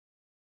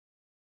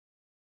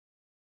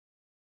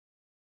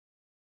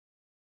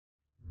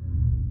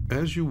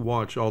As you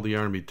watch all the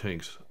army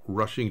tanks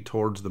rushing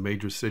towards the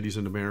major cities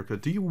in America,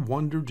 do you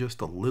wonder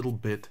just a little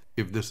bit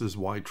if this is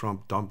why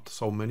Trump dumped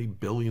so many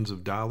billions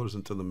of dollars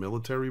into the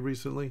military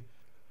recently?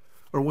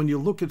 Or when you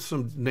look at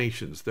some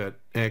nations that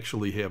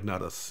actually have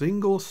not a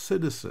single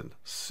citizen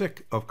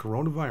sick of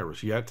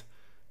coronavirus, yet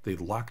they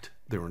locked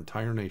their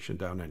entire nation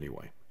down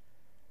anyway.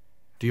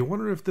 Do you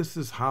wonder if this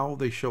is how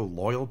they show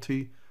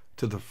loyalty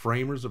to the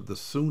framers of the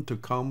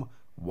soon-to-come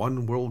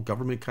one world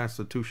government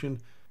constitution?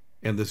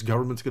 And this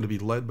government's going to be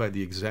led by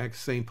the exact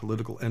same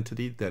political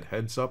entity that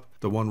heads up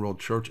the One World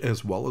Church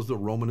as well as the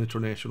Roman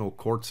International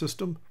Court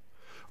system?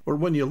 Or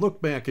when you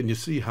look back and you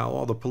see how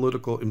all the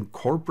political and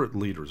corporate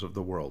leaders of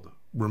the world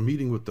were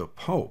meeting with the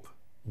Pope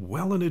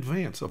well in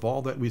advance of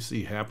all that we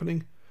see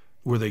happening,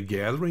 were they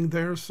gathering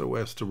there so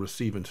as to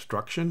receive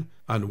instruction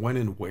on when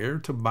and where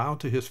to bow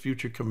to his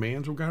future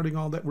commands regarding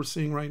all that we're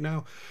seeing right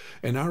now?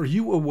 And are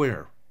you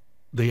aware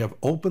they have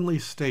openly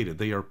stated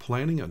they are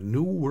planning a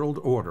new world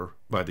order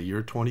by the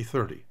year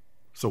 2030.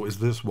 So is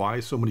this why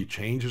so many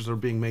changes are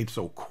being made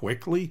so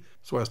quickly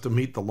so as to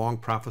meet the long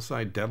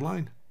prophesied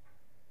deadline?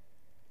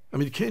 I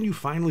mean, can you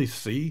finally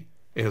see,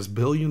 as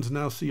billions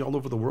now see all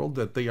over the world,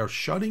 that they are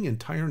shutting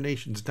entire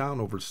nations down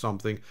over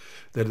something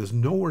that is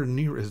nowhere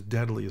near as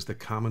deadly as the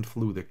common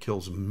flu that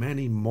kills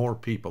many more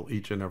people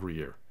each and every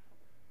year?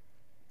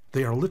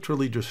 They are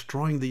literally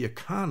destroying the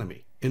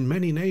economy in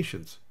many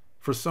nations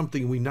for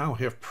something we now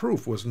have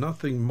proof was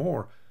nothing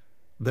more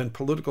than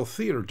political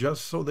theater,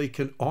 just so they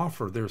can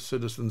offer their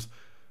citizens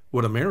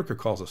what America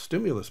calls a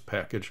stimulus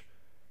package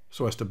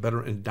so as to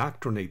better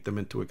indoctrinate them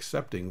into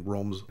accepting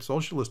Rome's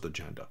socialist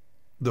agenda.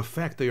 The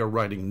fact they are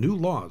writing new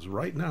laws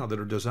right now that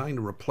are designed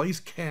to replace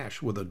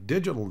cash with a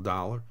digital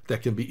dollar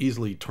that can be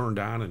easily turned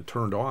on and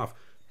turned off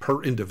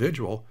per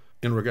individual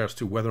in regards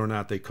to whether or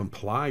not they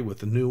comply with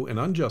the new and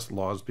unjust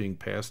laws being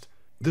passed,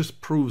 this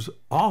proves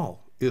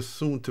all is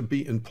soon to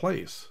be in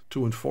place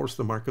to enforce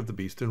the mark of the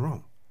beast in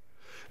Rome.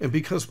 And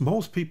because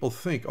most people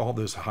think all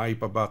this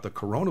hype about the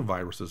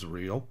coronavirus is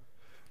real,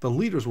 the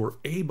leaders were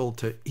able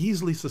to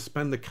easily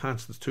suspend the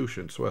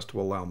Constitution so as to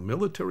allow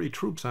military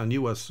troops on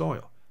U.S.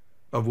 soil,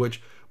 of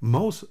which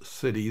most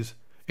cities,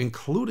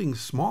 including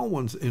small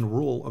ones in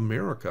rural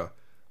America,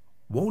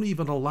 won't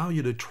even allow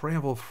you to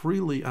travel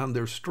freely on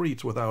their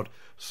streets without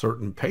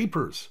certain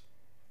papers,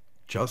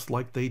 just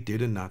like they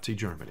did in Nazi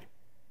Germany.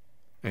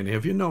 And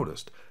have you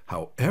noticed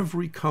how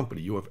every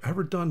company you have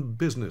ever done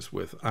business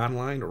with,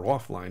 online or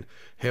offline,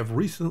 have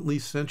recently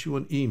sent you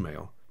an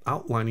email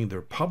outlining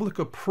their public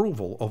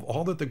approval of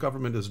all that the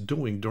government is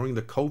doing during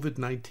the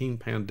COVID-19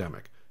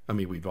 pandemic? I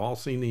mean, we've all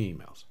seen the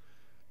emails.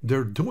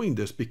 They're doing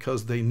this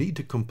because they need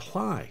to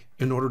comply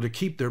in order to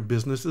keep their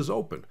businesses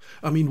open.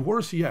 I mean,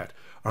 worse yet,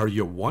 are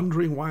you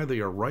wondering why they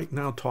are right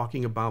now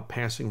talking about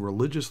passing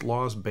religious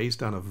laws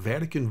based on a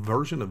Vatican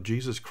version of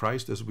Jesus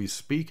Christ as we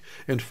speak?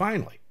 And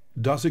finally,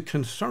 does it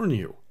concern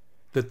you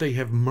that they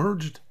have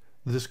merged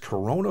this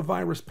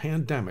coronavirus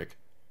pandemic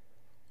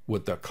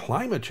with the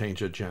climate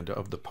change agenda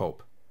of the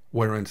Pope,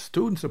 wherein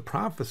students of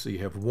prophecy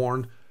have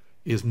warned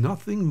is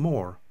nothing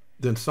more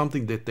than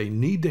something that they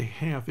need to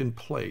have in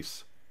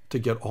place to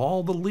get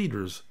all the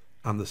leaders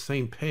on the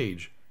same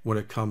page when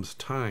it comes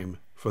time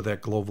for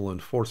that global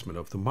enforcement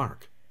of the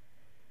mark?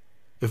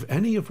 If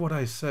any of what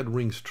I said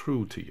rings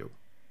true to you,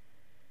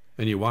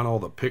 and you want all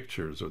the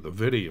pictures or the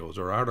videos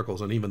or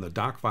articles and even the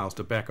doc files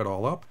to back it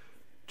all up,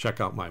 check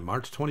out my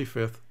March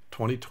 25th,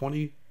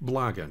 2020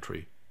 blog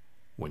entry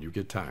when you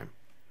get time.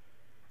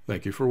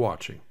 Thank you for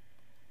watching.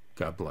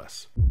 God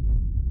bless.